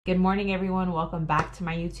Good morning, everyone. Welcome back to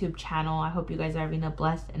my YouTube channel. I hope you guys are having a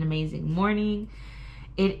blessed and amazing morning.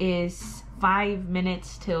 It is 5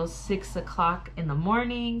 minutes till 6 o'clock in the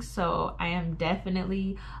morning, so I am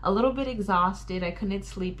definitely a little bit exhausted. I couldn't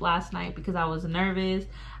sleep last night because I was nervous.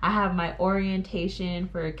 I have my orientation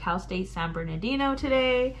for Cal State San Bernardino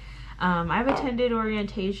today. I've attended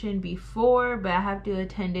orientation before, but I have to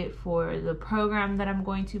attend it for the program that I'm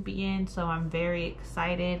going to be in, so I'm very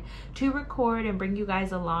excited to record and bring you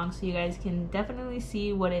guys along so you guys can definitely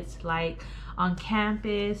see what it's like on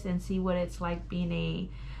campus and see what it's like being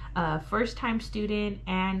a first-time student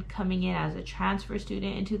and coming in as a transfer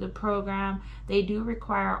student into the program. They do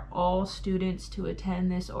require all students to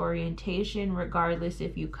attend this orientation, regardless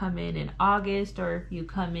if you come in August or if you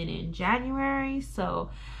come in January. So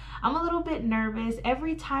I'm a little bit nervous.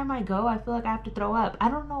 Every time I go, I feel like I have to throw up.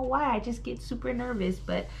 I don't know why, I just get super nervous.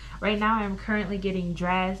 But right now I'm currently getting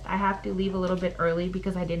dressed. I have to leave a little bit early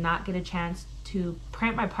because I did not get a chance to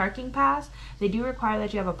print my parking pass. They do require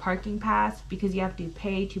that you have a parking pass because you have to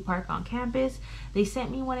pay to park on campus. They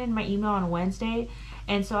sent me one in my email on Wednesday,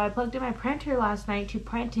 and so I plugged in my printer last night to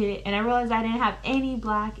print it, and I realized I didn't have any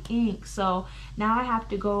black ink. So now I have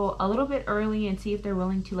to go a little bit early and see if they're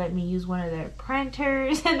willing to let me use one of their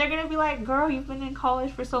printers. And they're gonna be like, girl, you've been in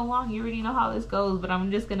college for so long, you already know how this goes. But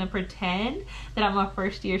I'm just gonna pretend that I'm a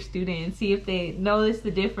first year student and see if they notice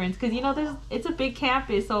the difference, because you know, it's a big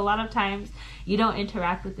campus, so a lot of times you don't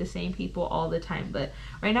interact with the same people all the time. But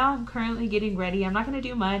right now I'm currently getting ready. I'm not gonna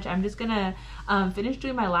do much. I'm just gonna finish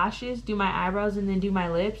doing my lashes, do my eyebrows, and then do my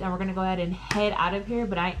lips, and we're gonna go ahead and head out of here.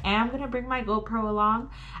 But I am gonna bring my GoPro along.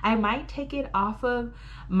 I might take it off of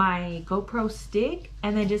my GoPro stick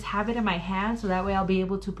and then just have it in my hand, so that way I'll be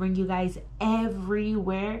able to bring you guys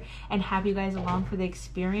everywhere and have you guys along for the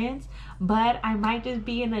experience. But I might just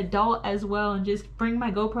be an adult as well and just bring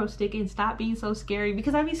my GoPro stick and stop being so scary,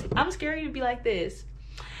 because I'm scary to be like this.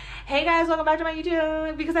 Hey guys, welcome back to my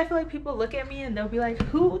YouTube, because I feel like people look at me and they'll be like,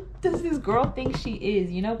 who does this girl think she is,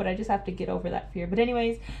 you know? But I just have to get over that fear. But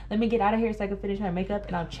anyways, let me get out of here so I can finish my makeup,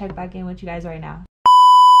 and I'll check back in with you guys right now.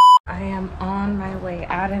 I am on my way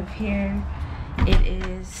out of here. It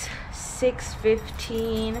is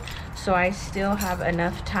 6:15, so I still have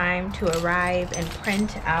enough time to arrive and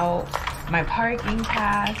print out my parking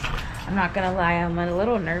pass. I'm not gonna lie, I'm a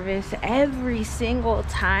little nervous every single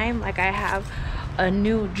time. Like, I have a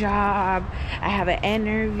new job, I have an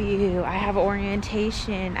interview, I have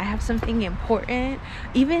orientation, I have something important.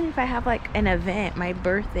 Even if I have like an event, my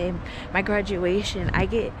birthday, my graduation, I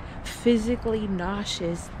get physically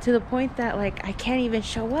nauseous to the point that like I can't even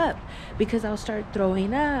show up because I'll start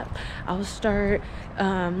throwing up. I'll start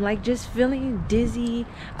like just feeling dizzy.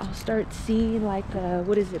 I'll start seeing like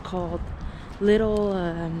what is it called,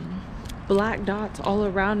 little black dots all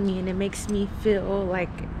around me, and it makes me feel like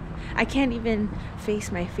I can't even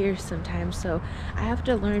face my fears sometimes. So I have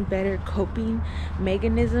to learn better coping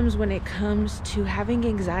mechanisms when it comes to having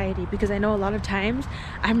anxiety, because I know a lot of times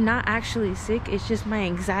I'm not actually sick. It's just my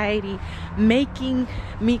anxiety making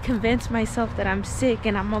me convince myself that I'm sick,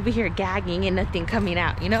 and I'm over here gagging and nothing coming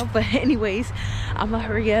out, you know? But anyways, I'm gonna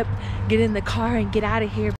hurry up, get in the car, and get out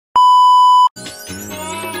of here.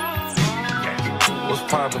 What's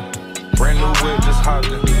poppin'? Brand new whip, just hopped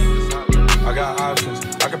in. I got options.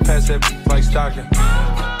 I can pass that like stocking.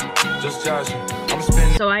 Just joshing. I'm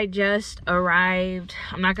spinning. So I just arrived.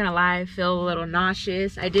 I'm not gonna lie, I feel a little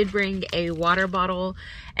nauseous. I did bring a water bottle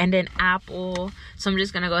and an apple, so I'm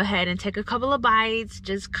just gonna go ahead and take a couple of bites,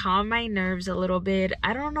 just calm my nerves a little bit.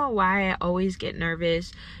 I don't know why I always get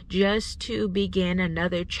nervous just to begin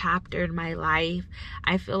another chapter in my life.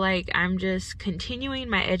 I feel like I'm just continuing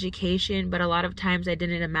my education, but a lot of times I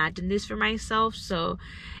didn't imagine this for myself. So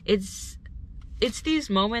it's these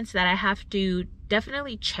moments that I have to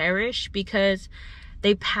definitely cherish, because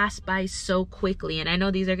they pass by so quickly. And I know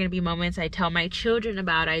these are going to be moments I tell my children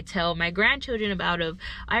about, I tell my grandchildren about, of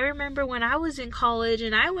I remember when I was in college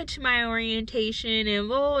and I went to my orientation, and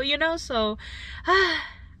well, you know. So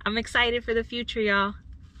I'm excited for the future, y'all.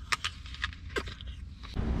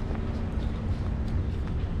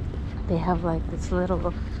 They have like this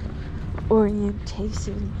little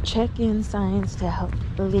orientation check-in signs to help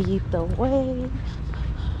lead the way,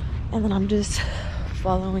 and then I'm just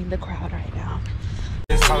following the crowd right now.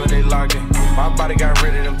 This holiday locking. My body got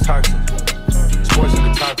rid of them toxins. Sports in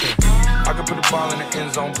the top 10. I can put the ball in the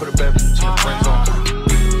end zone, put it back to the friend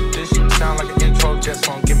zone. This shit sound like an intro jet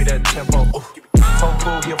song. Give me that tempo. Told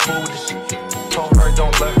cool, he a fool with the shit. Told her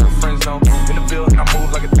don't let her friends know. In the building, I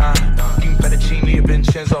move like a dime. You better fettuccine and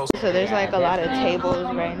Vincenzo's. So there's like a lot of tables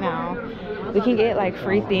right now. We can get like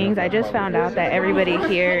free things. I just found out that everybody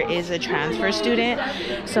here is a transfer student,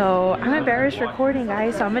 so I'm embarrassed recording,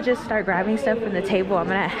 guys, so I'm gonna just start grabbing stuff from the table. I'm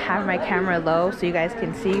gonna have my camera low so you guys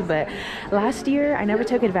can see, but last year I never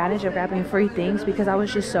took advantage of grabbing free things because I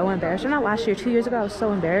was just so embarrassed. Or not last year, 2 years ago, I was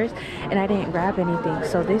so embarrassed and I didn't grab anything.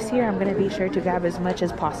 So this year I'm gonna be sure to grab as much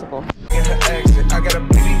as possible. In her accent, I got a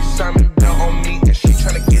beauty Simon belt on me and she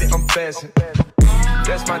tryna get it unfastened.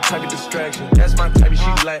 That's my type of distraction, that's my type of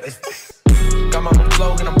she Latin. Got my own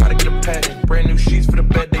flow and I'm about to get a patent. Brand new sheets for the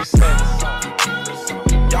bed they set.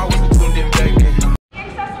 Y'all wasn't tuned in back then.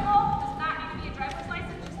 Accessible does not need to be a driver's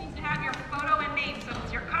license, just needs to have your photo and name. So if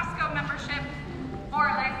it's your Cusb membership or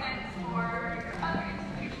a license or your other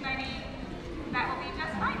institution ID, that will be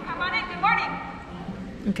just fine. Come on in, good morning.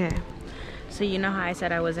 Okay. So you know how I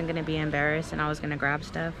said I wasn't going to be embarrassed and I was going to grab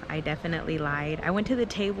stuff? I definitely lied. I went to the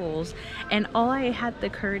tables and all I had the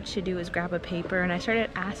courage to do was grab a paper, and I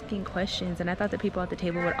started asking questions, and I thought the people at the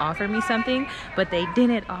table would offer me something, but they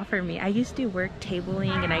didn't offer me. I used to work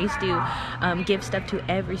tabling and I used to give stuff to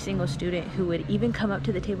every single student who would even come up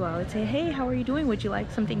to the table. I would say, hey, how are you doing? Would you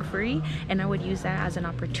like something free? And I would use that as an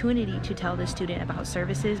opportunity to tell the student about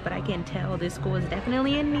services, but I can tell this school is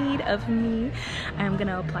definitely in need of me. I'm going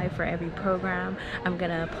to apply for every program. I'm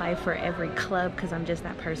gonna apply for every club because I'm just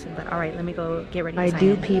that person. But all right, let me go get ready. I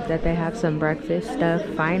do peep that they have some breakfast stuff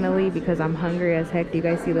finally because I'm hungry as heck. Do you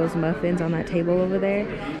guys see those muffins on that table over there?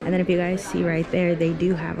 And then if you guys see right there, they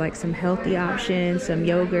do have like some healthy options, some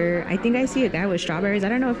yogurt. I think I see a guy with strawberries. I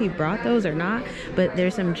don't know if he brought those or not, but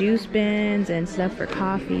there's some juice bins and stuff for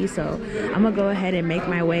coffee. So I'm gonna go ahead and make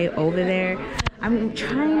my way over there. I'm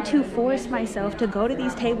trying to force myself to go to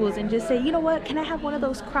these tables and just say, you know what, can I have one of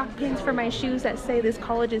those croc pins for my shoes that say this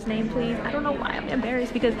college's name, please? I don't know why I'm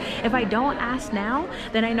embarrassed, because if I don't ask now,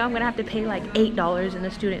 then I know I'm gonna have to pay like $8 in the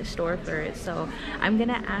student store for it. So I'm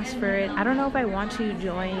gonna ask for it. I don't know if I want to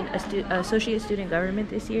join associate student government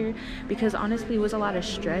this year, because honestly it was a lot of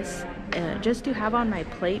stress just to have on my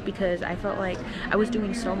plate, because I felt like I was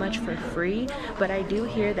doing so much for free. But I do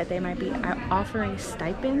hear that they might be offering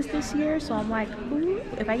stipends this year, so I'm like, ooh,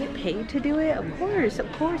 if I get paid to do it, of course,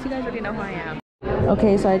 you guys already know who I am.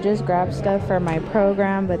 Okay, so I just grabbed stuff for my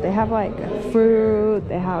program, but they have like fruit,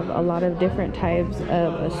 they have a lot of different types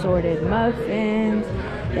of assorted muffins,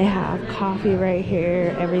 they have coffee right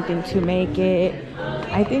here, everything to make it.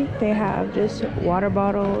 I think they have just water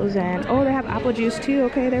bottles, and oh, they have apple juice too.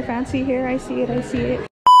 Okay, they're fancy here. I see it.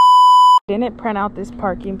 Didn't print out this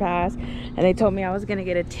parking pass, and they told me I was gonna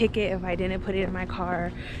get a ticket if I didn't put it in my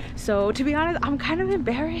car. So to be honest, I'm kind of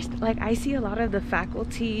embarrassed. Like, I see a lot of the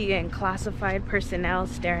faculty and classified personnel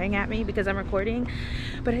staring at me because I'm recording,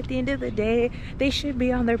 but at the end of the day, they should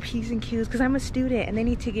be on their P's and Q's because I'm a student and they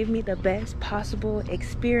need to give me the best possible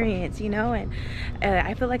experience, you know. And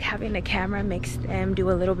I feel like having a camera makes them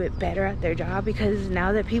do a little bit better at their job, because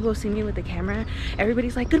now that people see me with the camera,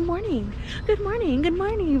 everybody's like, good morning,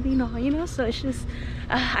 you know. So it's just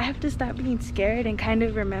I have to stop being scared and kind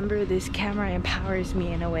of remember this camera empowers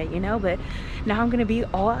me in a way, you know. But now I'm gonna be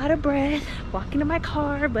all out of breath walking to my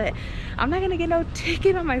car, but I'm not gonna get no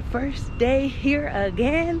ticket on my first day here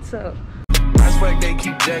again. So I swear they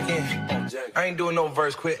keep jacking. I ain't doing no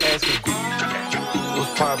verse, quit asking.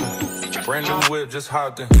 What's poppin'? Brand new whip, just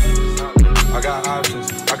hopped in. I got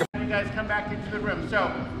options. You guys come back into the room.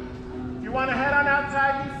 So you want to head on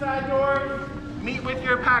outside these side doors, meet with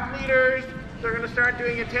your pack leaders. They're going to start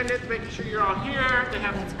doing attendance, making sure you're all here. They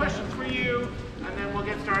have some questions for you, and then we'll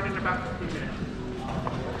get started in about 15 minutes.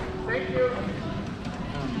 Thank you.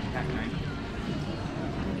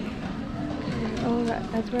 oh,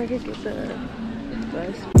 that's where I could get the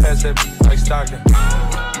bus. Pass it like Stockton.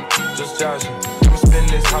 Just joshing. I'm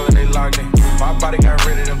spending this holiday locked in. My body got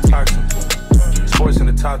rid of them toxins. Sports in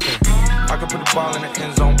the top 10. I could put the ball in the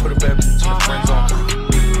end zone, put a bad bitch in the friend zone.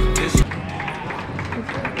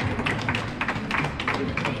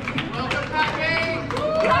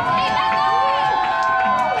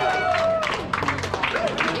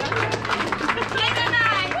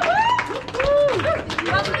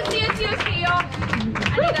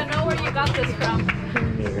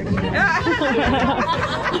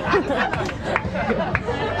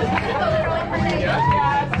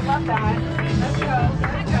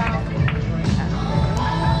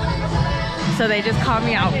 So they just called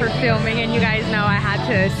me out for filming, and you guys know I had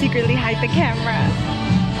to secretly hide the camera.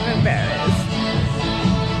 I'm embarrassed.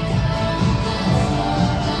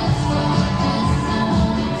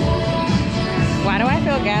 Why do I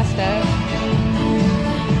feel gassed up?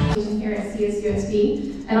 Here at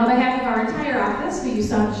Csusb, and on behalf of our entire office, we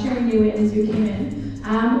stopped sharing you in as you came in.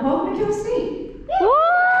 Welcome to Csusb. Woo!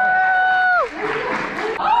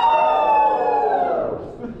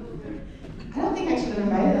 I don't think I should have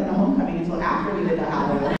invited them to homecoming until after we did the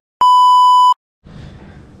album.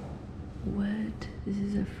 What? This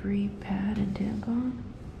is a free pad and tampon?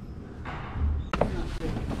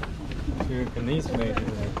 Dude, can these make it?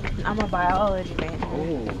 I'm a biology major.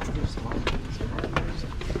 Oh,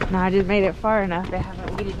 No, I just made it far enough. They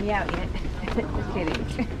haven't weeded me out yet. Just kidding.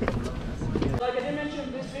 Like I did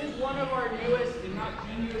mention, this is one of our newest, if not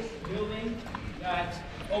the newest building that's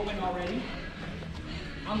open already.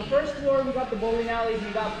 On the first floor, we got the bowling alleys.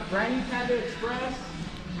 We got the brand new Panda Express.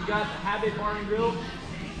 We got the Habit Bar and Grill.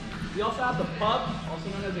 We also have the pub, also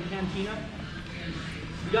known as a cantina.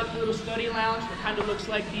 We got the little study lounge that kind of looks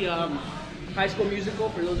like the High School Musical,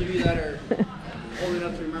 for those of you that are old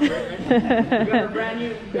enough to remember it, right? We got a brand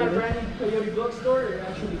new Coyote bookstore. It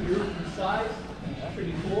actually grew in size. That's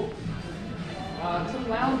pretty cool. Some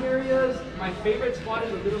lounge areas. My favorite spot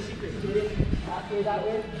is a little secret hidden after that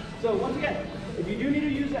way. So once again, if you do need to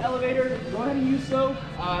use the elevator, go ahead and use so.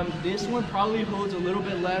 This one probably holds a little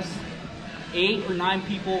bit less, 8 or 9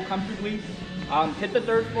 people comfortably. Hit the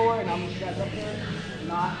 3rd floor, and I'm gonna get up there.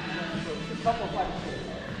 Not a couple of flights.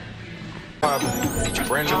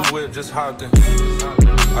 Brand new whip, just hopped in.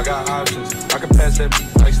 I got options. I can pass that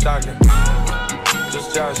like Stockton.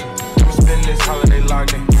 Just joshing. I'm spending this holiday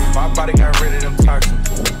locked in. My body got rid of them toxins.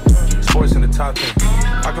 Sports in the top 10.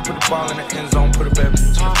 I can put the ball in the end zone, put a bad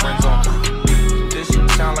bitch in the friend zone. This shit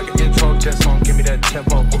sound like an intro jet song. Give me that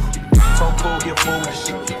tempo. So cool, get full with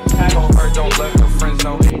shit. Told her don't let her friends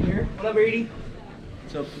know. What up, Brady?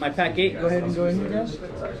 So my pack 8. Go ahead and go in here, guys.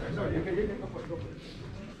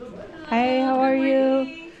 Hey, how are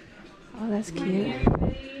you? Oh, that's cute.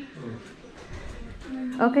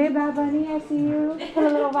 Okay, Bad Bunny, I see you. Put a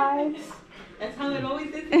little vibes. That's how it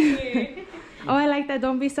always is here. Oh, I like that.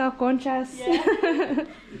 Don't be self-conscious. Yeah.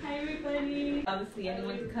 Hi, everybody. Obviously,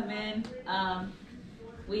 anyone can come in.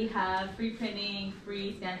 We have free printing,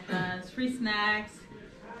 free Santas, free snacks.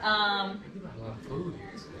 Yeah,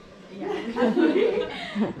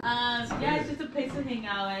 it's just a place to hang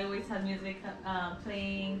out. I always have music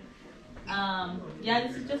playing. Yeah,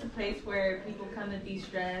 this is just a place where people come to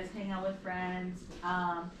de-stress, hang out with friends.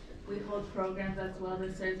 We hold programs as well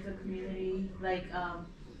that serve the community. Like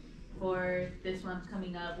for this month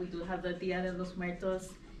coming up, we do have the Dia de los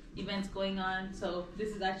Muertos events going on. So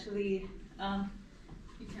this is actually, you can't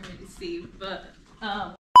really see, but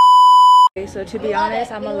So to be honest,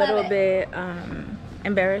 I'm a little bit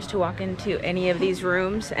embarrassed to walk into any of these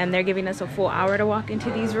rooms, and they're giving us a full hour to walk into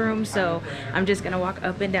these rooms, so I'm just gonna walk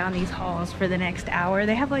up and down these halls for the next hour.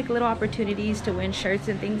 They have like little opportunities to win shirts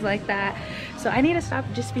and things like that, so I need to stop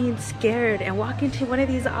just being scared and walk into one of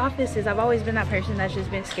these offices. I've always been that person that's just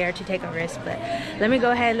been scared to take a risk, but let me go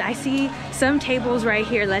ahead. I see some tables right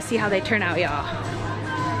here. Let's see how they turn out, y'all.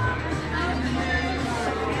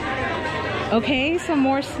 Okay, some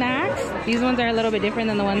more snacks. These ones are a little bit different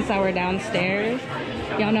than the ones that were downstairs.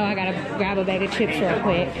 Y'all know I gotta grab a bag of chips real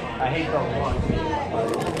quick. I hate the one.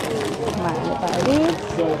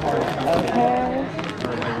 Okay.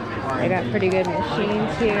 They got pretty good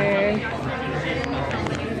machines here.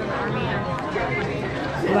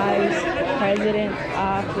 Vice President's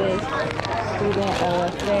Office, Student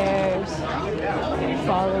Affairs.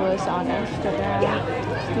 Follow us on Instagram.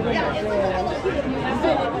 Student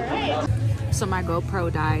Affairs. So my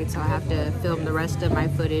GoPro died, so I have to film the rest of my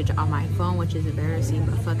footage on my phone, which is embarrassing,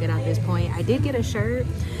 but fuck it at this point. I did get a shirt.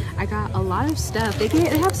 I got a lot of stuff. They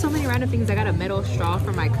have so many random things. I got a metal straw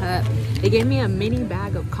for my cup. They gave me a mini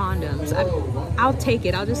bag of condoms. I'll take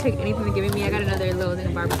it. I'll just take anything they're giving me. I got another little thing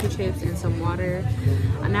of barbecue chips and some water.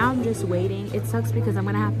 And now I'm just waiting. It sucks because I'm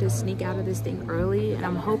gonna have to sneak out of this thing early, and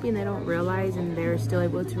I'm hoping they don't realize and they're still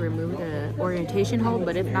able to remove the orientation hold,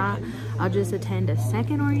 but if not, I'll just attend a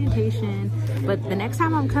second orientation. But the next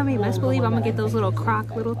time I'm coming, best believe I'm gonna get those little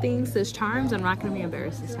croc little things, those charms. I'm not gonna be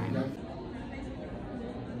embarrassed this time.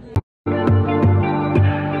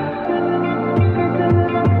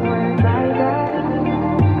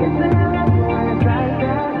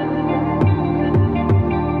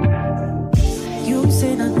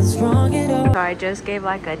 So I just gave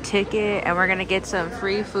like a ticket, and we're gonna get some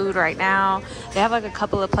free food right now. They have like a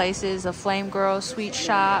couple of places: a Flame Girl Sweet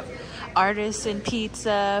Shop, Artisan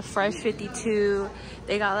Pizza, Fresh 52.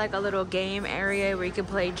 They got like a little game area where you can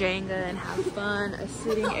play Jenga and have fun, a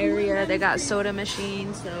sitting area. They got soda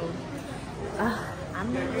machines. So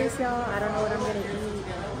I'm nervous, y'all. I don't know what I'm gonna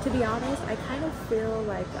eat. to be honest, I kind of feel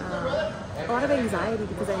like a lot of anxiety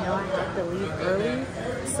because I know I have to leave early.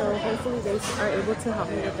 So hopefully they are able to help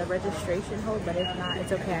me with the registration hold, but if not,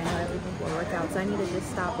 it's okay. I know everything will work out. So I need to just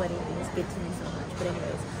stop letting things get to me so much. But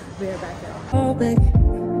anyways, we are back at oh, baby,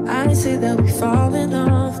 I say that we falling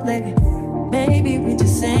off lately. Maybe we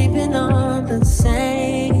just ain't been on the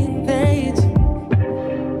same page.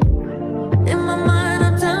 In my mind,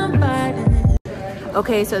 I'm done fighting it.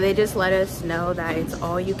 Okay, so they just let us know that it's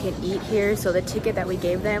all you can eat here. So the ticket that we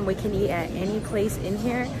gave them, we can eat at any place in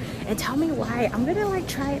here. And tell me why. I'm gonna like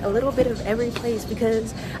try a little bit of every place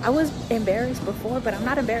because I was embarrassed before, but I'm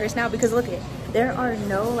not embarrassed now because look it, there are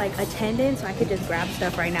no like attendants, so I could just grab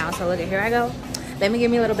stuff right now. So look it, here I go. Let me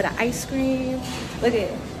give me a little bit of ice cream. Look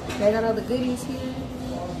it, they got all the goodies here.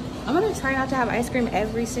 I'm gonna try not to have ice cream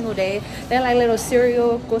every single day. They have like little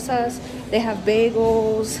cereal cosas. They have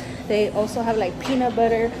bagels. They also have like peanut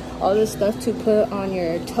butter, all this stuff to put on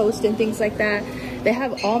your toast and things like that. They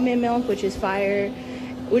have almond milk, which is fire.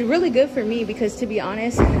 Which is really good for me because to be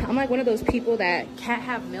honest, I'm like one of those people that can't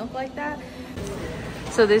have milk like that.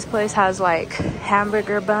 So this place has like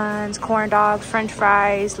hamburger buns, corn dogs, french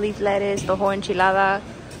fries, leaf lettuce, the whole enchilada.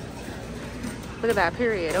 Look at that,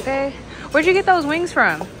 period, okay? Where'd you get those wings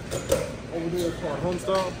from? Over there called Home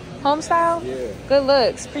Style. Home Style? Yeah. Good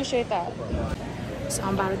looks, appreciate that. So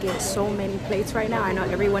I'm about to get so many plates right now. I know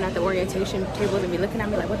everyone at the orientation table is gonna be looking at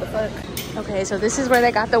me like, what the fuck? Okay, so this is where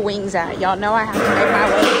they got the wings at. Y'all know I have to make my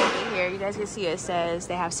way over here. You guys can see it says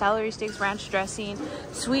they have celery sticks, ranch dressing,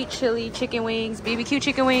 sweet chili chicken wings, BBQ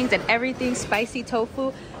chicken wings, and everything spicy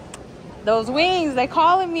tofu. Those wings, they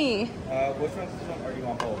calling me. Which ones are you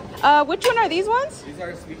on both? Which one are these ones? These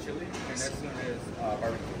are sweet chili, and this one is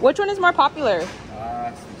barbecue. Which one is more popular? Sweet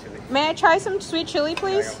chili. May I try some sweet chili,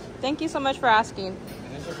 please? Thank you so much for asking.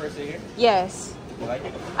 Is this your first day here? Yes. You like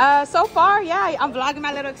it? So far, yeah. I'm vlogging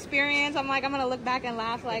my little experience. I'm like, I'm gonna look back and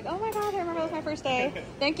laugh like, oh my God, I remember it was my first day.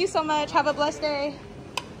 Thank you so much. Have a blessed day.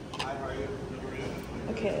 Hi, how are you?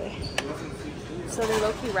 Okay. So they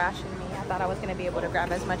low-key rationed me. I thought I was gonna be able to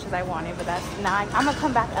grab as much as I wanted, but that's not. I'm gonna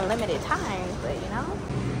come back a limited time, but you know.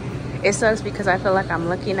 It sucks because I feel like I'm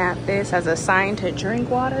looking at this as a sign to drink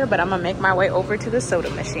water, but I'm gonna make my way over to the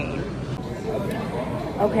soda machine.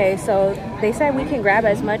 Okay, so they said we can grab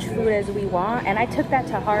as much food as we want, and I took that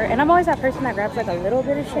to heart. And I'm always that person that grabs like a little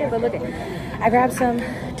bit of shit, but look at, I grabbed some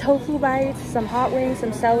tofu bites, some hot wings,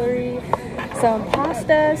 some celery, some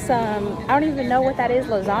pasta, some, I don't even know what that is,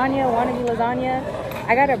 lasagna, wannabe lasagna.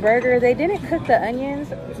 I got a burger. They didn't cook the onions,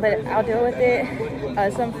 but I'll deal with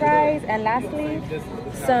it. Some fries, and lastly,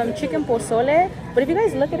 some chicken pozole. But if you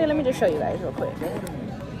guys look at it, let me just show you guys real quick.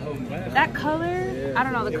 That color, I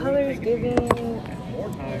don't know, the color is giving,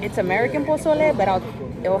 it's American pozole, but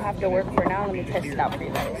it'll have to work for now. Let me test it out for you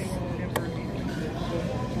guys.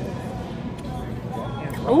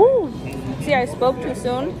 Ooh, see, I spoke too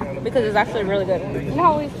soon because it's actually really good. You know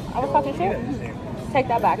how I was talking shit? Take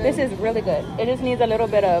that back. This is really good. It just needs a little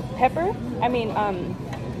bit of pepper. I mean,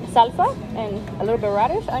 salsa and a little bit of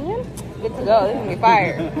radish, onion. Good to go. This is gonna be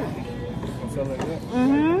fire.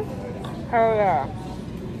 Hell yeah.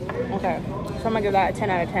 Okay, so I'm gonna give that a 10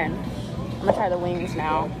 out of 10. I'm gonna try the wings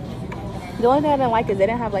now. The only thing I didn't like is they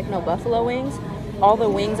didn't have like no buffalo wings. All the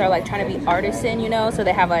wings are like trying to be artisan, you know, so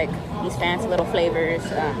they have like these fancy little flavors,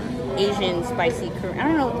 Asian spicy Korean. I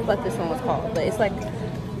don't know what this one was called, but it's like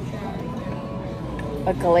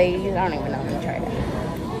a glaze. I don't even know. Let me try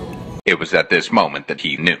that. It was at this moment that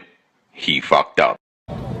he knew he fucked up.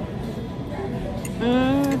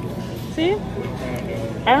 See,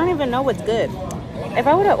 I don't even know what's good. If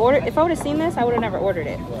I would have seen this, I would have never ordered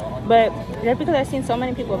it. But just because I've seen so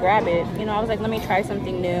many people grab it, you know, I was like, let me try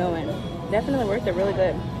something new, and definitely worth it. Really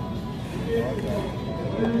good.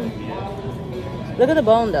 Look at the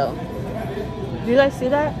bone though. Do you guys see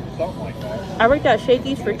that? I worked at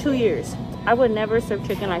Shakey's for 2 years. I would never serve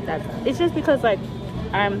chicken like that. It's just because like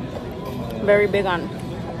I'm very big on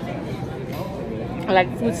like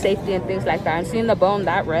food safety and things like that. And seeing the bone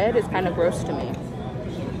that red is kind of gross to me.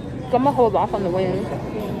 So I'm gonna hold off on the wings.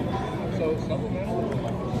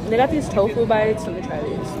 They got these tofu bites. Let me try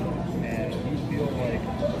these.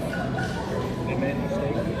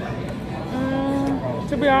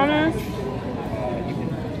 To be honest,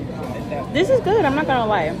 this is good. I'm not gonna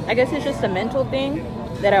lie. I guess it's just a mental thing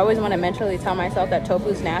that I always want to mentally tell myself that tofu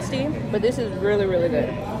is nasty, but this is really, really good.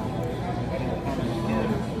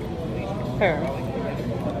 Here,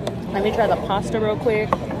 let me try the pasta real quick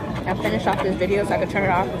and finish off this video so I can turn it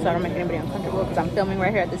off so I don't make anybody uncomfortable because I'm filming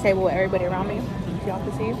right here at the table with everybody around me, so y'all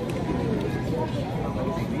can see.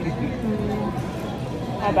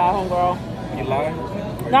 How bad, homegirl? You live?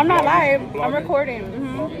 No, I'm not live. I'm recording.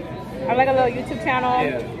 I have like a little YouTube channel.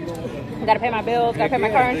 I gotta pay my bills, gotta pay my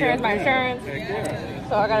car insurance, my insurance.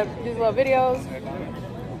 So I gotta do these little videos.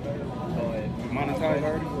 Monetize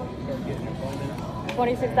already?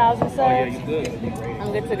 26,000 subs. Oh yeah, you good.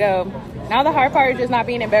 I'm good to go. Now the hard part is just not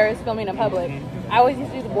being embarrassed filming in public. I always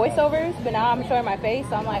used to do the voiceovers, but now I'm showing my face,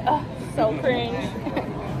 so I'm like, oh, so cringe.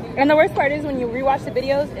 And the worst part is when you rewatch the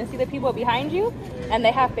videos and see the people behind you, and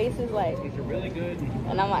they have faces like, really good.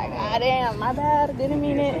 And I'm like, ah, damn, my bad, I didn't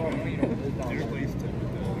mean it.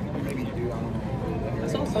 I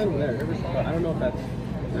saw a sign over there. I don't know if that's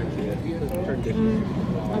actually a turn different.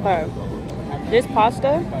 Okay. This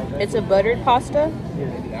pasta, it's a buttered pasta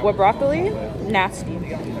with broccoli. Nasty.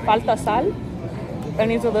 Falta sal. It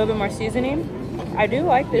needs a little bit more seasoning. I do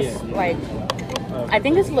like this, like, I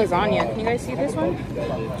think it's lasagna. Can you guys see this one?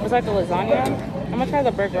 It's like a lasagna. I'm gonna try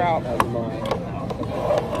the burger out.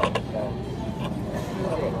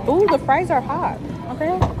 Ooh, the fries are hot.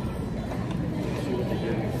 Okay.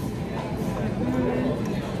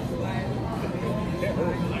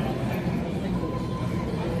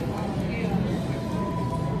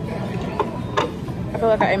 I feel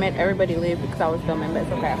like I made everybody leave because I was filming, but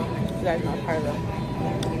it's okay. You guys know it's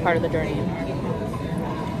part of the journey.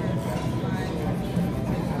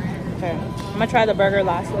 Okay, I'm gonna try the burger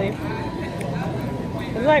lastly.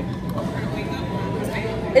 It's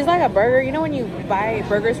like a burger. You know when you buy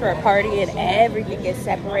burgers for a party and everything gets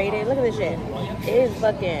separated? Look at this shit. It is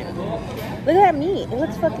fucking, look at that meat. It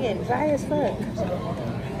looks fucking dry as fuck.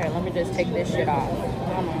 Okay, let me just take this shit off.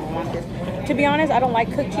 I don't want this. To be honest, I don't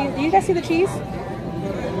like cooked cheese. Do you guys see the cheese?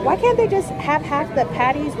 Why can't they just have half the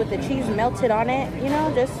patties with the cheese melted on it? You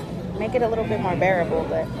know, just make it a little bit more bearable,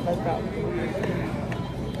 but let's go.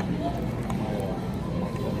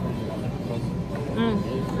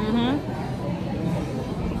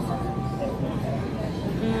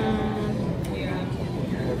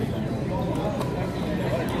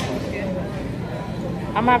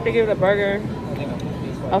 I'm gonna have to give the burger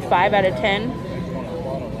a 5 out of 10.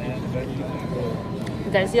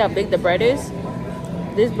 You guys see how big the bread is?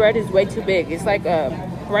 This bread is way too big. It's like a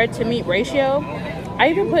bread to meat ratio. I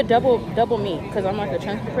even put double meat because I'm like a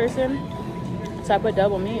chunky person. So I put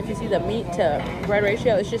double meat. If you see the meat to bread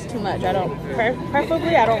ratio, it's just too much.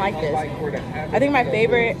 Preferably, I don't like this. I think my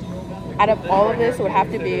favorite out of all of this would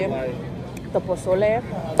have to be the pozole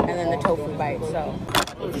and then the tofu bite. So.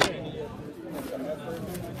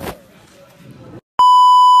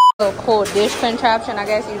 So cool dish contraption. I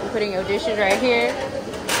guess you can put in your dishes right here.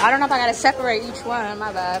 I don't know if I gotta separate each one.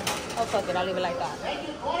 My bad. Oh fuck it, I'll leave it like that.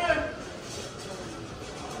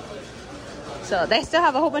 So they still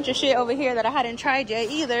have a whole bunch of shit over here that I hadn't tried yet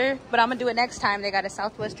either, but I'm gonna do it next time. They got a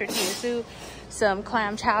Southwest tortilla soup, some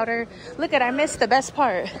clam chowder. Look at, I missed the best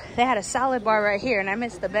part. They had a salad bar right here and I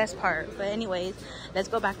missed the best part. But anyways, let's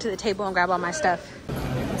go back to the table and grab all my stuff.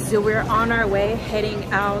 So we're on our way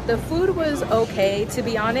heading out. The food was okay, to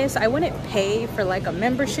be honest. I wouldn't pay for like a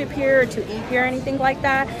membership here to eat here or anything like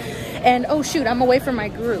that. And oh shoot, I'm away from my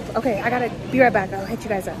group. Okay, I gotta be right back. I'll hit you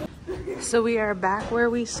guys up. So we are back where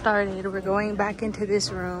we started. We're going back into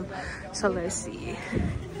this room. So let's see.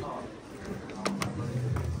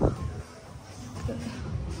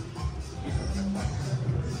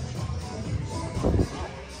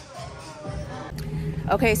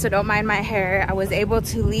 Okay, so don't mind my hair. I was able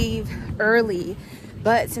to leave early,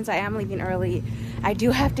 but since I am leaving early, I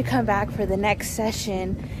do have to come back for the next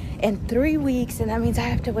session in 3 weeks, and that means I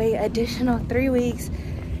have to wait additional 3 weeks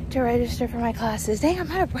to register for my classes. Dang,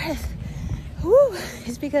 I'm out of breath. Whew.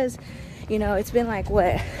 It's because, you know, it's been like,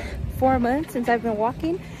 what, 4 months since I've been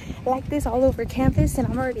walking like this all over campus, and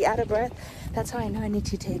I'm already out of breath. That's how I know I need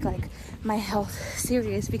to take like my health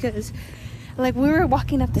serious, because like we were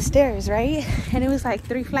walking up the stairs, right? And it was like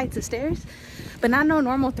 3 flights of stairs, but not no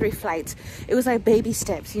normal 3 flights. It was like baby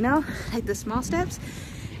steps, you know, like the small steps.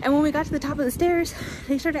 And when we got to the top of the stairs,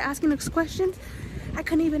 they started asking us questions. I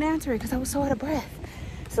couldn't even answer it because I was so out of breath.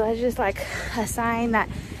 So that's just like a sign that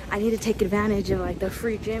I need to take advantage of like the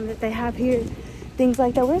free gym that they have here, things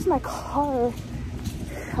like that. Where's my car?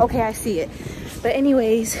 Okay, I see it. But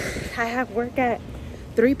anyways, I have work at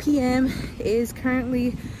 3 p.m. It is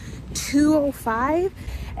currently 2:05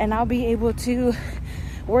 and I'll be able to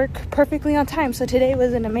work perfectly on time. So today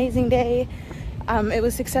was an amazing day. It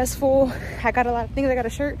was successful. I got a lot of things. I got a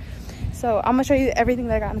shirt, so I'm gonna show you everything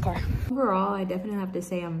that I got in the car. Overall, I definitely have to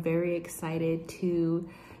say I'm very excited to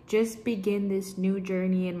just begin this new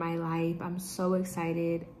journey in my life. I'm so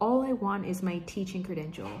excited. All I want is my teaching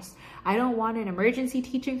credentials. I don't want an emergency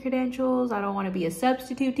teaching credentials. I don't want to be a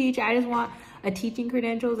substitute teacher. I just want a teaching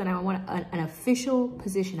credentials, and I want an official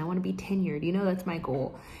position. I want to be tenured. You know, that's my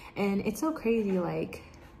goal. And it's so crazy, like,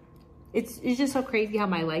 it's just so crazy how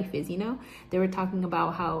my life is, you know? They were talking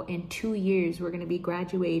about how in 2 years we're going to be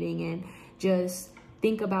graduating, and just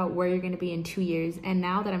think about where you're going to be in 2 years. And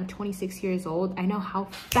now that I'm 26 years old, I know how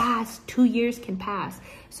fast 2 years can pass.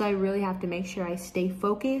 So I really have to make sure I stay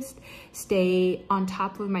focused, stay on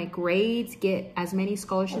top of my grades, get as many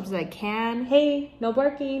scholarships as I can. Hey, no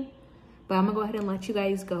barking. But I'm gonna go ahead and let you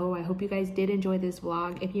guys go. I hope you guys did enjoy this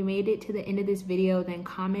vlog. If you made it to the end of this video, then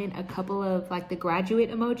comment a couple of like the graduate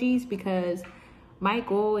emojis, because my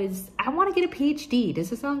goal is I want to get a PhD.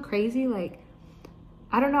 Does it sound crazy? Like,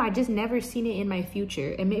 I don't know. I just never seen it in my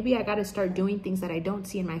future. And maybe I got to start doing things that I don't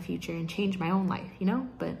see in my future and change my own life, you know?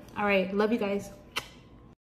 But all right, love you guys.